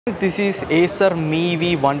This is Acer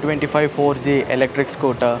MEV 125 4G electric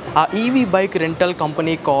scooter. A EV bike rental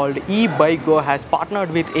company called eBikeGo has partnered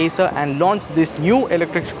with Acer and launched this new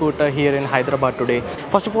electric scooter here in Hyderabad today.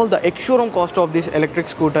 First of all, the ex-showroom cost of this electric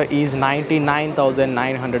scooter is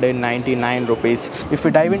 99,999 rupees. If we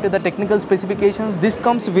dive into the technical specifications, this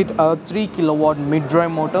comes with a 3 kilowatt mid-drive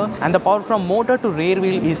motor, and the power from motor to rear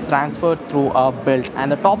wheel is transferred through a belt,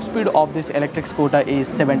 and the top speed of this electric scooter is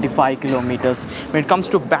 75 kilometers. When it comes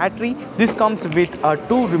to battery, this comes with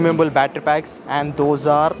two removable battery packs, and those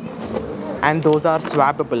are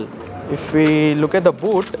swappable. If we look at the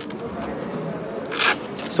boot,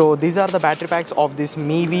 so these are the battery packs of this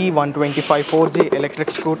MEV 125 4G electric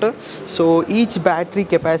scooter. So each battery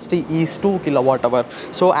capacity is 2 kilowatt hour.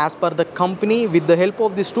 So as per the company, with the help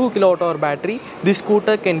of this 2 kilowatt hour battery, this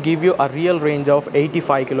scooter can give you a real range of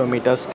 85 kilometers.